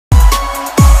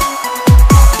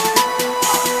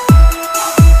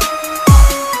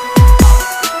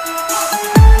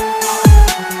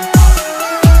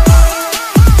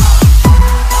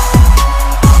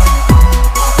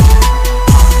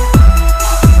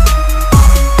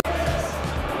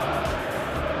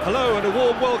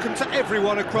to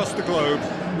everyone across the globe.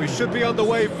 We should be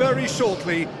underway very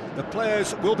shortly. The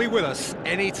players will be with us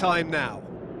any time now.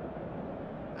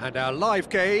 And our live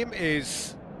game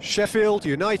is Sheffield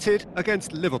United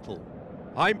against Liverpool.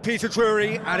 I'm Peter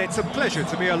Drury, and it's a pleasure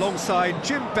to be alongside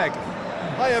Jim Begley.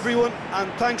 Hi everyone,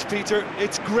 and thanks Peter,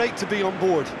 it's great to be on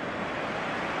board.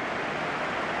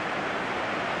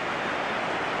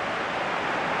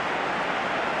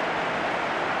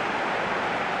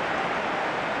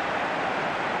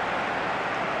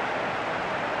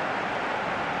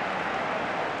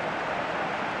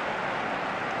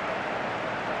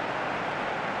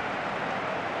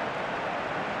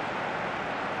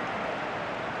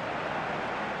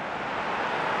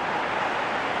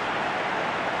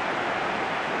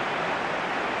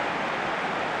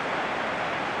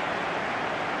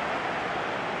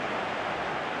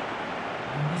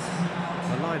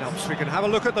 The lineups, we can have a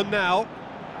look at them now.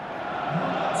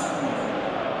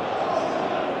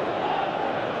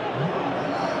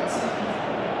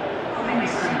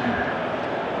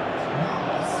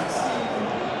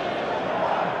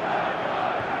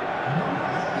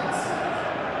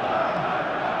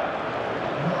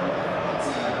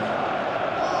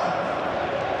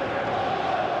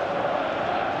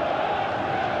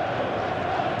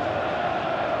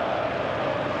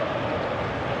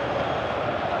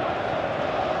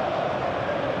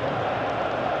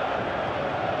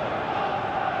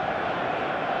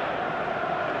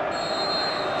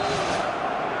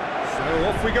 So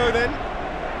off we go then.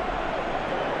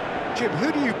 Jim,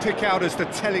 who do you pick out as the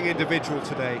telling individual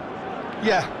today?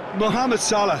 Yeah, Mohamed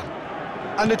Salah.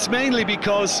 And it's mainly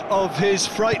because of his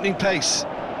frightening pace.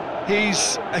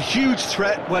 He's a huge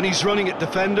threat when he's running at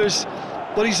defenders,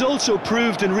 but he's also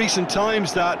proved in recent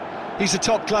times that he's a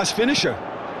top-class finisher.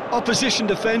 Opposition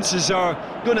defences are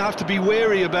going to have to be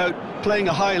wary about playing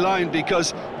a high line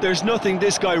because there's nothing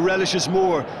this guy relishes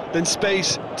more than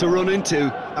space to run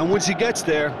into, and once he gets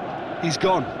there, he's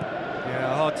gone.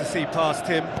 Yeah, hard to see past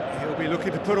him. He'll be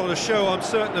looking to put on a show, I'm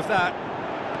certain of that.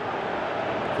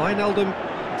 Wijnaldum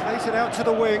plays it out to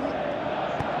the wing.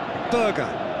 Berger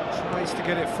tries to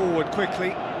get it forward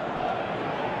quickly.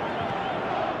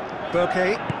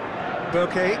 Burke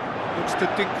looks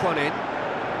to dink one in.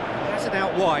 Has it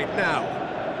out wide now.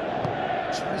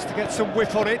 Tries to get some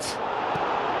whip on it.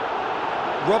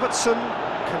 Robertson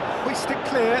can hoist it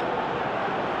clear.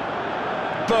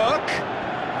 Burke,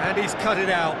 and he's cut it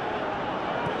out.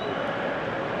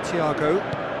 Thiago.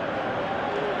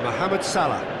 Mohamed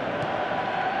Salah.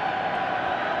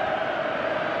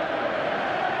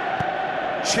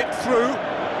 Chip through.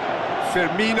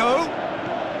 Firmino.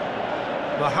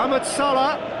 Mohamed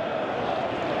Salah.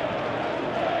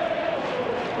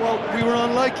 Well, we were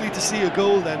unlikely to see a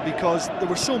goal then because there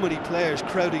were so many players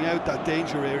crowding out that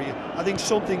danger area. I think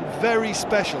something very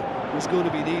special was going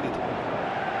to be needed.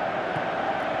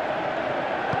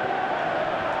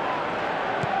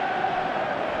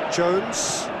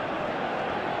 Jones.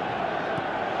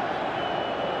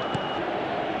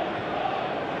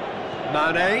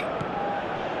 Mane.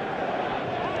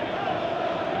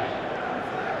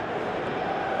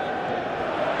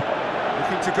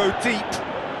 Looking to go deep.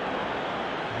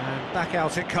 And back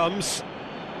out it comes.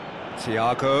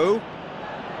 Thiago.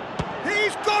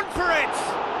 He's gone for it!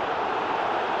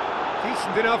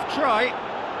 Decent enough try.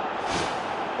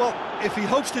 Well, if he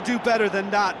hopes to do better than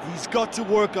that, he's got to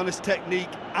work on his technique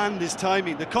and his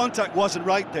timing. The contact wasn't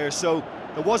right there, so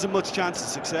there wasn't much chance of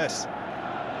success.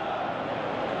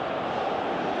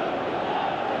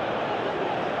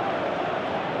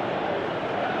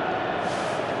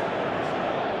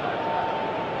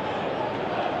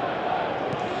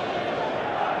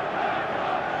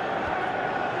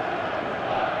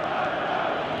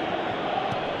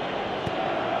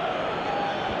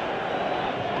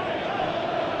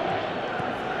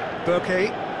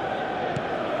 Burke.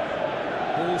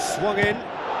 Ball swung in.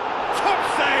 Top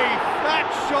save! That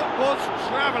shot was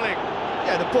travelling.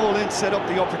 Yeah, the ball in set up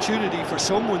the opportunity for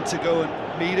someone to go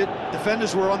and meet it.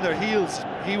 Defenders were on their heels.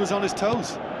 He was on his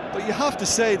toes. But you have to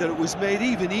say that it was made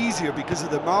even easier because of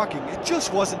the marking. It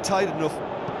just wasn't tight enough.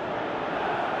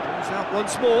 Goes out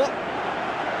once more.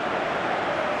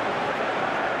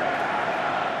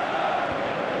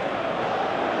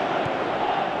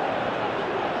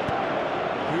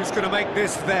 Who's going to make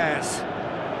this theirs?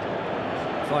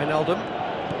 Wijnaldum.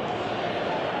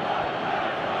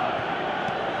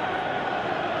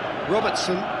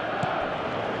 Robertson.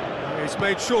 He's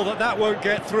made sure that that won't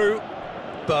get through.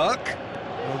 Burke.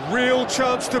 A real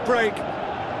chance to break.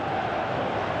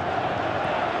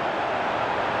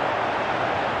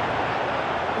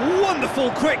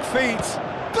 Wonderful quick feet.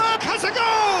 Burke has a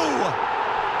goal!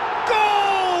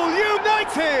 Goal!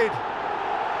 United!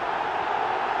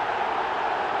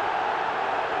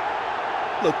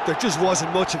 Look, there just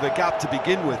wasn't much of a gap to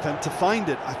begin with, and to find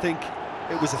it, I think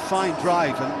it was a fine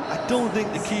drive, and I don't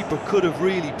think the keeper could have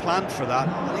really planned for that.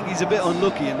 I think he's a bit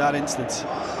unlucky in that instance.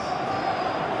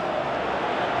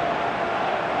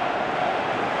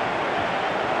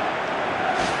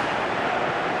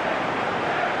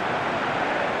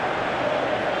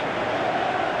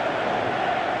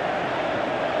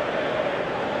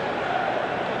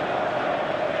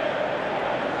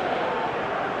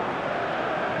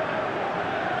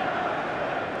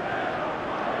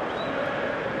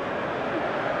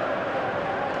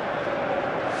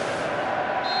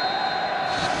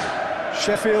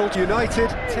 Sheffield United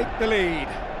take the lead.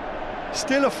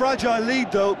 Still a fragile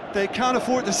lead, though. They can't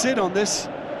afford to sit on this.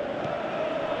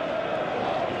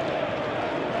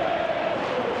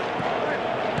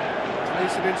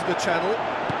 Plays it into the channel.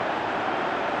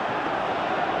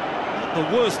 Not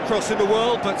the worst cross in the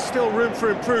world, but still room for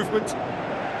improvement.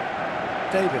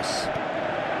 Davis.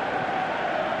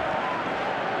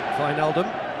 Wijnaldum.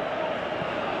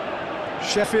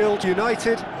 Sheffield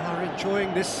United are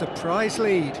enjoying this surprise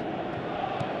lead.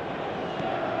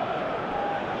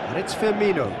 And it's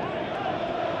Firmino.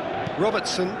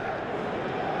 Robertson.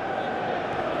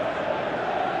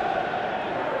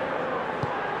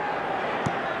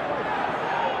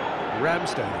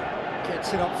 Ramsdale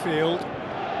gets it upfield.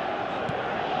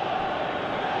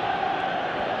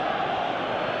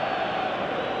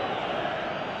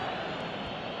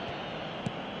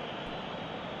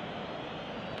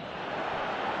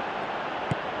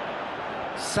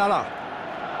 Salah.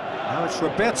 Now it's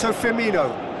Roberto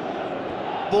Firmino.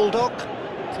 Bulldog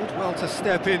did well to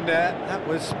step in there. That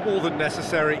was more than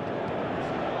necessary.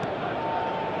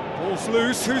 Ball's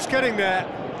loose. Who's getting there?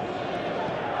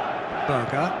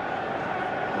 Berger.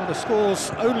 Well, the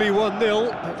score's only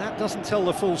 1-0, but that doesn't tell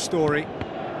the full story.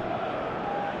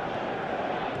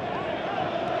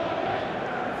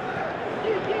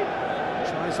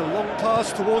 Tries a long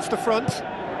pass towards the front.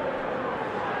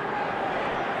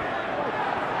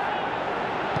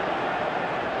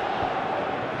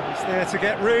 There to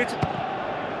get rid.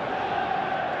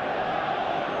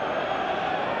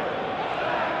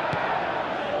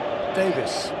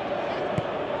 Davis.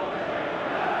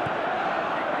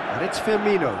 And it's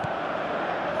Firmino.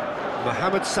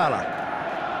 Mohamed Salah.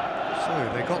 So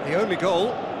they got the only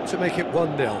goal to make it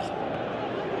 1-0.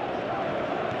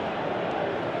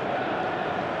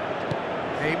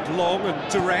 Aimed long and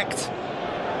direct.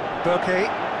 Burke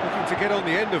looking to get on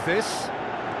the end of this.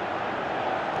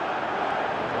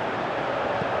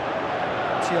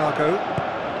 Thiago.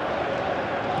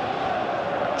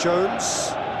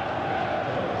 Jones.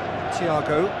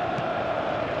 Thiago.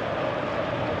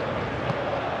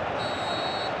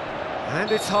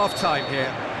 And it's half-time here.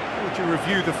 How would you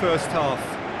review the first half?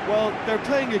 Well, they're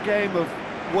playing a game of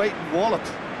wait and wallop.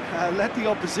 Let the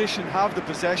opposition have the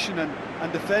possession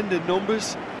and defend in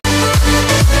numbers.